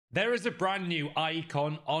There is a brand new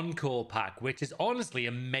Icon Encore pack, which is honestly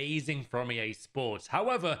amazing from EA Sports.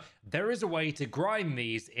 However, there is a way to grind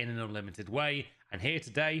these in an unlimited way, and here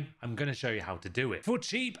today, I'm going to show you how to do it. For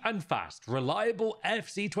cheap and fast, reliable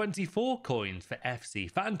FC24 coins for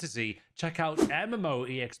FC Fantasy, check out MMO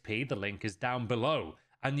EXP, the link is down below,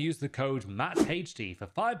 and use the code MATTHD for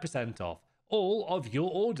 5% off all of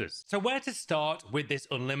your orders. So where to start with this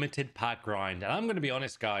unlimited pack grind? And I'm going to be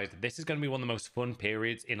honest, guys, this is going to be one of the most fun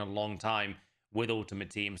periods in a long time with Ultimate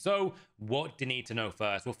Team. So what do you need to know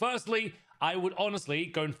first? Well, firstly, I would honestly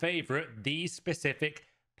go and favorite these specific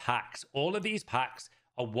packs. All of these packs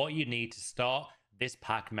are what you need to start this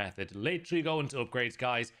pack method. Literally go into upgrades,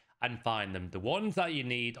 guys, and find them. The ones that you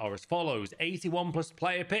need are as follows: 81 plus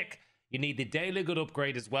player pick. You need the daily good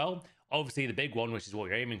upgrade as well. Obviously, the big one, which is what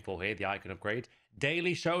you're aiming for here, the Icon upgrade.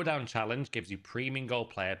 Daily Showdown Challenge gives you premium gold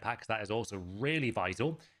player packs. That is also really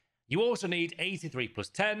vital. You also need 83 plus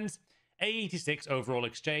 10s, 86 overall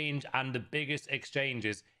exchange, and the biggest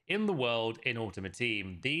exchanges in the world in Ultimate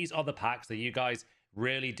Team. These are the packs that you guys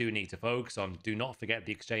really do need to focus on. Do not forget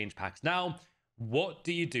the exchange packs. Now, what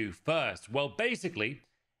do you do first? Well, basically,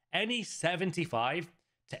 any 75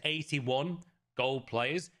 to 81 gold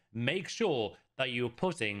players, make sure that you're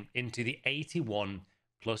putting into the 81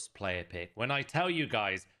 plus player pick. When I tell you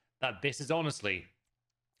guys that this is honestly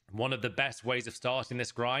one of the best ways of starting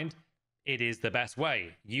this grind, it is the best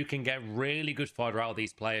way. You can get really good fodder out of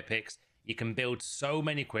these player picks. You can build so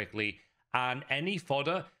many quickly, and any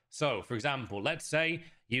fodder. So, for example, let's say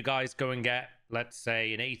you guys go and get, let's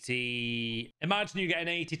say, an 80. Imagine you get an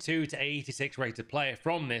 82 to 86 rated player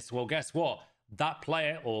from this. Well, guess what? That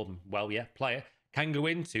player, or, well, yeah, player, can go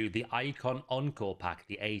into the Icon Encore pack,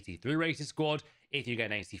 the 83 rated squad. If you get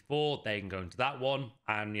an 84, they can go into that one,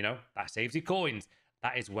 and, you know, that saves you coins.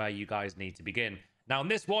 That is where you guys need to begin. Now, in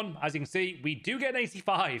this one, as you can see, we do get an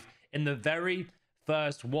 85 in the very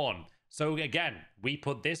first one. So, again, we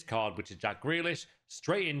put this card, which is Jack Grealish,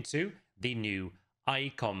 straight into the new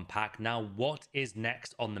Icon pack. Now, what is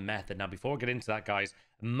next on the method? Now, before I get into that, guys,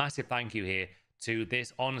 a massive thank you here to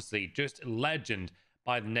this, honestly, just legend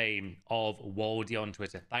by the name of Waldy on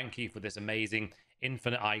Twitter. Thank you for this amazing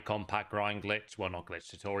infinite icon pack grind glitch. Well, not glitch,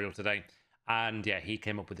 tutorial today. And yeah, he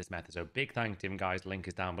came up with this method. So big thank to him, guys. Link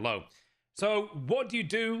is down below. So what do you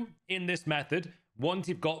do in this method once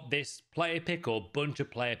you've got this player pick or bunch of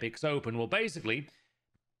player picks open? Well, basically,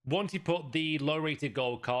 once you put the low rated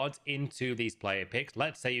gold cards into these player picks,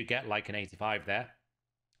 let's say you get like an 85 there,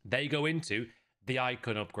 they go into the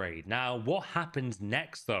Icon upgrade. Now, what happens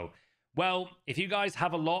next though? Well, if you guys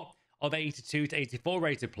have a lot of 82 to 84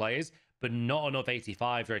 rated players, but not enough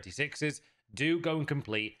 85s or 86s, do go and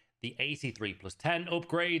complete the 83 plus 10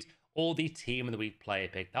 upgrade or the Team of the Week player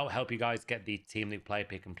pick. That will help you guys get the Team of the Week player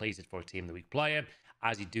pick completed for a Team of the Week player,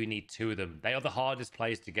 as you do need 2 of them. They are the hardest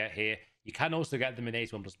players to get here. You can also get them in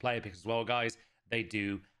 81 plus player picks as well, guys. They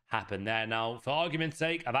do happen there. Now, for argument's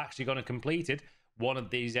sake, I've actually gone and completed one of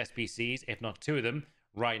these SBCs, if not 2 of them,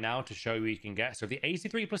 right now to show you can get. So the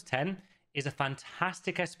 83 plus 10 is a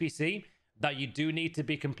fantastic SBC that you do need to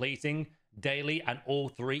be completing daily, and all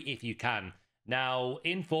 3 if you can. Now,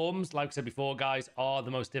 informs, like I said before, guys, are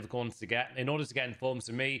the most difficult ones to get. In order to get informs,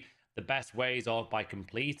 for me, the best ways are by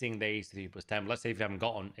completing the 83 plus 10. Let's say if you haven't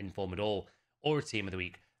got an inform at all or a Team of the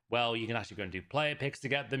Week, well, you can actually go and do player picks to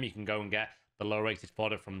get them. You can go and get the low rated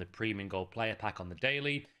fodder from the premium gold player pack on the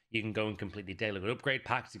daily. You can go and complete the daily good upgrade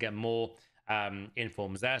pack to get more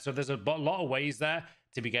informs there. So there's a lot of ways there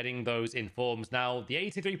to be getting those informs. Now, the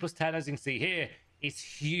 83 plus 10, as you can see here, is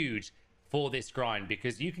huge for this grind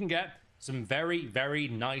because you can get some very, very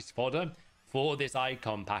nice fodder for this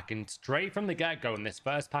Icon pack. And straight from the get-go in this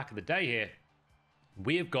first pack of the day here,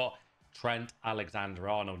 we have got Trent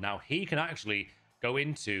Alexander-Arnold. Now, he can actually go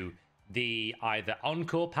into the either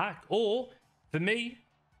Encore pack or, for me,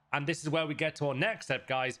 and this is where we get to our next step,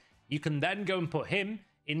 guys, you can then go and put him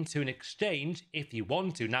into an exchange if you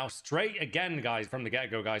want to. Now, straight again, guys, from the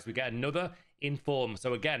get-go, guys, we get another inform.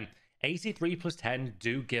 So again, 83 plus 10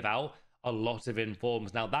 do give out a lot of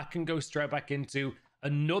informs. Now, that can go straight back into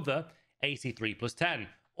another 83 plus 10.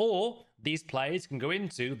 Or these players can go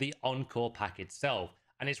into the Encore pack itself.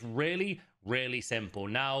 And it's really, really simple.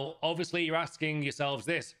 Now, obviously, you're asking yourselves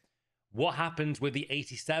this. What happens with the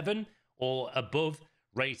 87 or above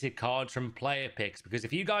rated cards from player picks? Because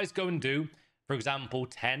if you guys go and do, for example,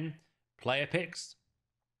 10 player picks,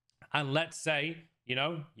 and let's say, you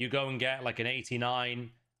know, you go and get like an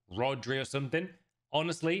 89 Rodri or something,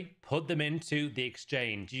 honestly, put them into the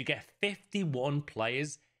exchange. You get 51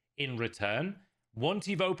 players in return. Once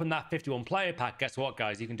you've opened that 51 player pack, guess what,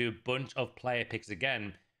 guys? You can do a bunch of player picks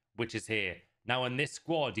again, which is here. Now, in this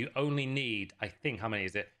squad, you only need, I think, how many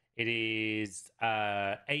is it? It is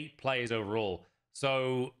 8 players overall.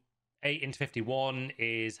 So 8 into 51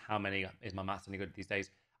 is how many? Is my maths any good these days?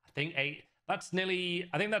 I think 8. That's nearly,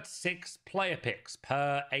 I think that's 6 player picks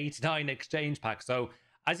per 89 exchange pack. So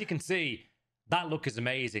as you can see, that look is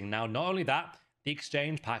amazing. Now, not only that, the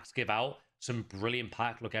exchange packs give out some brilliant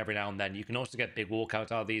pack look every now and then. You can also get big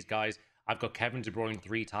walkouts out of these guys. I've got Kevin De Bruyne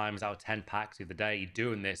 3 times out of 10 packs the other day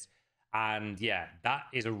doing this. And yeah, that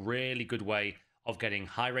is a really good way of getting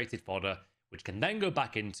high rated fodder, which can then go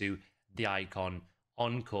back into the Icon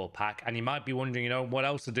Encore pack. And you might be wondering, you know, what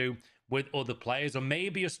else to do with other players, or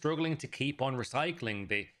maybe you're struggling to keep on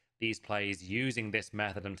recycling these plays using this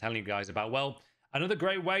method I'm telling you guys about. Well, another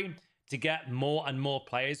great way to get more and more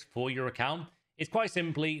players for your account is quite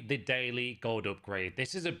simply the daily gold upgrade.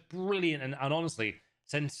 This is a brilliant and honestly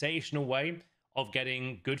sensational way of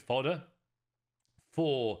getting good fodder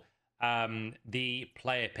for the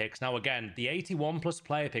player picks. Now, again, the 81 plus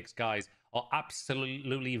player picks, guys, are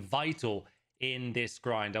absolutely vital in this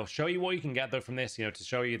grind. I'll show you what you can get, though, from this, you know, to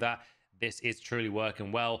show you that this is truly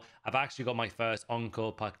working well. I've actually got my first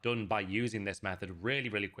Encore pack done by using this method really,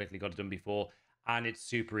 really quickly. Got it done before, and it's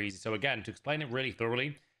super easy. So again, to explain it really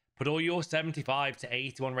thoroughly, put all your 75 to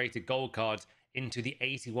 81 rated gold cards into the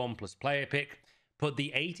 81 plus player pick. Put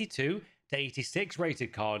the 82 to 86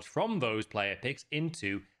 rated cards from those player picks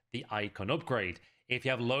into the Icon upgrade. If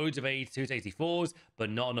you have loads of 82 to 84s,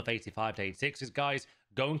 but not enough 85 to 86s, guys,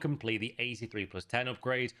 go and complete the 83 plus 10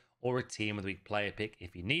 upgrade or a Team of the Week player pick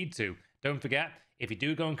if you need to. Don't forget, if you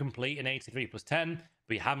do go and complete an 83 plus 10,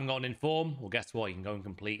 but you haven't got an Inform, well, guess what? You can go and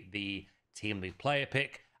complete the Team of the Week player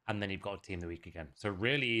pick, and then you've got a Team of the Week again. So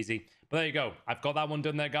really easy. But there you go. I've got that one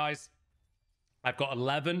done there, guys. I've got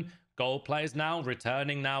 11 gold players now,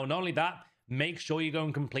 returning now. Not only that, make sure you go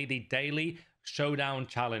and complete the daily showdown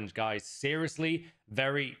challenge, guys. Seriously,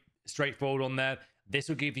 very straightforward on there. This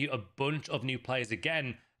will give you a bunch of new players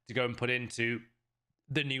again to go and put into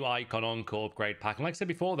the new Icon Encore upgrade pack. And like I said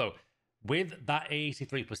before, though, with that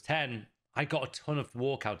 83 plus 10, I got a ton of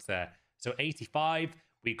walkouts there. So 85,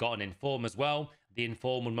 we got an Inform as well. The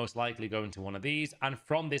Inform will most likely go into one of these. And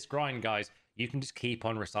from this grind, guys, you can just keep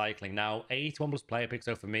on recycling. Now, 81 plus player picks,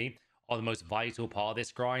 so for me, are the most vital part of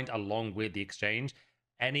this grind, along with the exchange.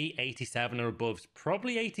 Any 87 or above,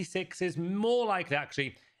 probably 86 is more likely,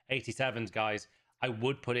 actually. 87s, guys, I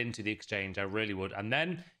would put into the exchange. I really would. And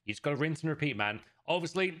then you just got to rinse and repeat, man.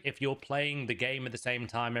 Obviously, if you're playing the game at the same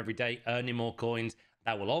time every day, earning more coins,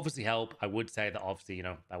 that will obviously help. I would say that obviously, you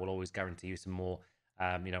know, that will always guarantee you some more,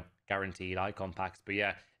 you know, guaranteed icon packs. But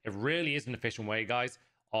yeah, it really is an efficient way, guys,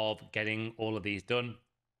 of getting all of these done.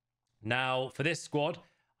 Now, for this squad,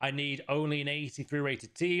 I need only an 83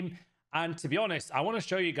 rated team. And to be honest, I want to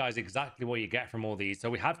show you guys exactly what you get from all these. So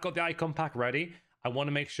we have got the icon pack ready. I want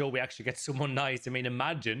to make sure we actually get someone nice. I mean,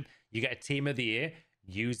 imagine you get a team of the year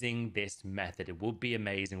using this method. It would be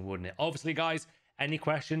amazing, wouldn't it? Obviously, guys, any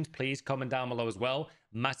questions, please comment down below as well.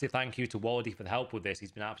 Massive thank you to Waldy for the help with this.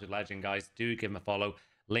 He's been an absolute legend, guys. Do give him a follow.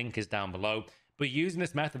 Link is down below. But using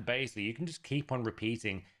this method, basically, you can just keep on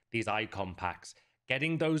repeating these icon packs.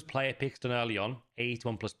 Getting those player picks done early on,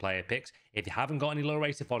 81 plus player picks. If you haven't got any low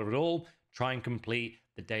rated fodder at all, try and complete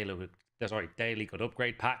the daily good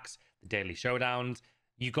upgrade packs, the daily showdowns.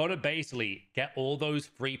 You got to basically get all those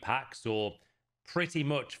free packs, or pretty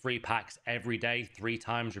much free packs every day, 3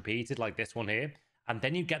 times repeated, like this one here. And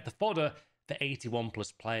then you get the fodder for 81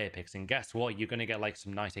 plus player picks. And guess what? You're going to get like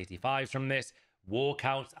some nice 85s from this,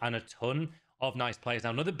 walkouts, and a ton of nice players.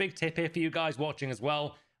 Now, another big tip here for you guys watching as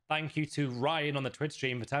well. Thank you to Ryan on the Twitch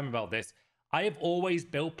stream for telling me about this. I have always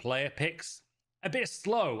built player picks a bit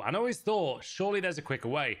slow, and I always thought, surely there's a quicker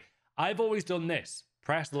way. I've always done this.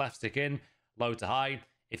 Press the left stick in, low to high.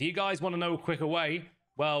 If you guys want to know a quicker way,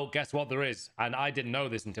 well, guess what there is? And I didn't know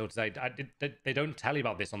this until today. They don't tell you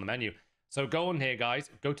about this on the menu. So go on here, guys.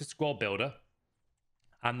 Go to Squad Builder.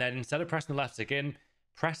 And then instead of pressing the left stick in,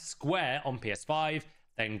 press square on PS5,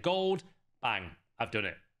 then gold, bang, I've done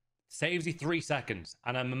it. Saves you 3 seconds.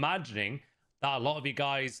 And I'm imagining that a lot of you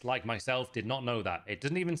guys, like myself, did not know that. It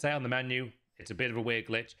doesn't even say on the menu. It's a bit of a weird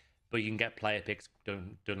glitch, but you can get player picks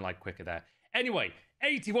done like quicker there. Anyway,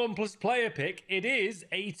 81 plus player pick, it is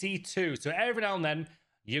 82. So every now and then,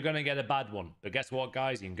 you're going to get a bad one. But guess what,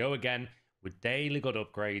 guys? You can go again with daily good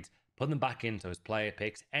upgrades, put them back into those player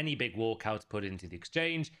picks, any big walkouts put into the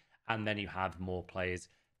exchange, and then you have more players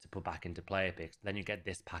to put back into player picks. Then you get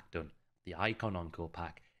this pack done, the Icon Encore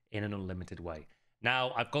pack, in an unlimited way.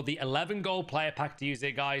 Now, I've got the 11 gold player pack to use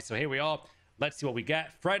here, guys. So here we are. Let's see what we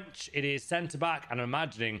get. French, it is centre-back, and I'm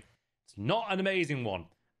imagining it's not an amazing one.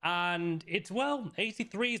 And it's, well,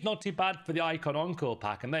 83 is not too bad for the Icon Encore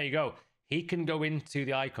pack. And there you go. He can go into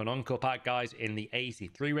the Icon Encore pack, guys, in the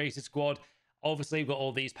 83 racer squad. Obviously, we've got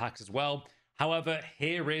all these packs as well. However,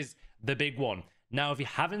 here is the big one. Now, if you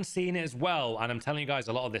haven't seen it as well, and I'm telling you guys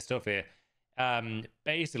a lot of this stuff here,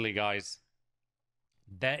 basically, guys,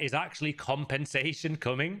 there is actually compensation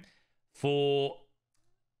coming for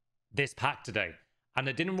this pack today. And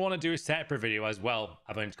I didn't want to do a separate video as well.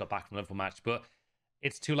 I've only just got back from the Liverpool match, but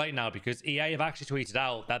it's too late now because EA have actually tweeted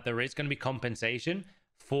out that there is going to be compensation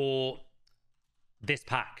for this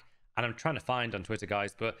pack. And I'm trying to find on Twitter,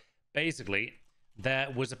 guys, but basically there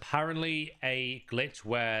was apparently a glitch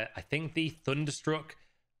where I think the Thunderstruck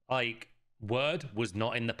like word was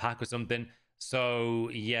not in the pack or something. So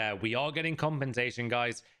yeah, we are getting compensation,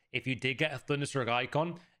 guys. If you did get a Thunderstruck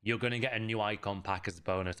icon, you're going to get a new icon pack as a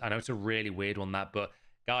bonus. I know it's a really weird one, that, but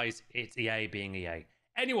guys, it's EA being EA.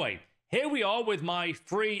 Anyway, here we are with my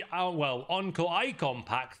free, Encore icon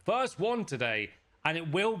pack. First one today, and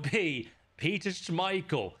it will be Peter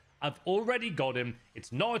Schmeichel. I've already got him.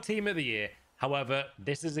 It's not a team of the year. However,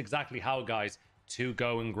 this is exactly how, guys, to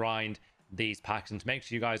go and grind these packs. And to make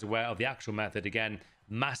sure you guys are aware of the actual method, again,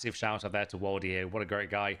 massive shout out there to Waldy here. What a great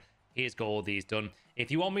guy. He's got all these done.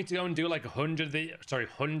 If you want me to go and do like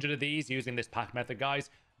 100 of these using this pack method, guys,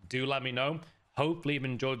 do let me know. Hopefully you've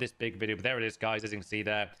enjoyed this big video. But there it is, guys, as you can see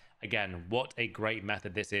there. Again, what a great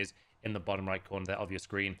method this is in the bottom right corner there of your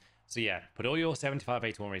screen. So yeah, put all your 75,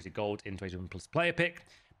 81 rated gold into 81 plus player pick.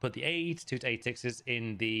 Put the 82 to 86s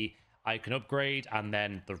in the icon upgrade, and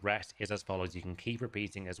then the rest is as follows. You can keep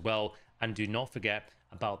repeating as well, and do not forget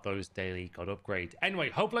about those daily god upgrade. Anyway,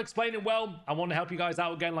 hope I explained it well. I want to help you guys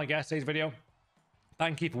out again like yesterday's video.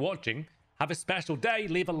 Thank you for watching. Have a special day.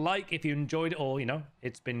 Leave a like if you enjoyed it, or you know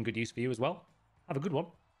it's been good use for you as well. Have a good one.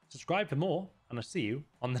 Subscribe for more, and I'll see you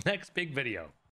on the next big video.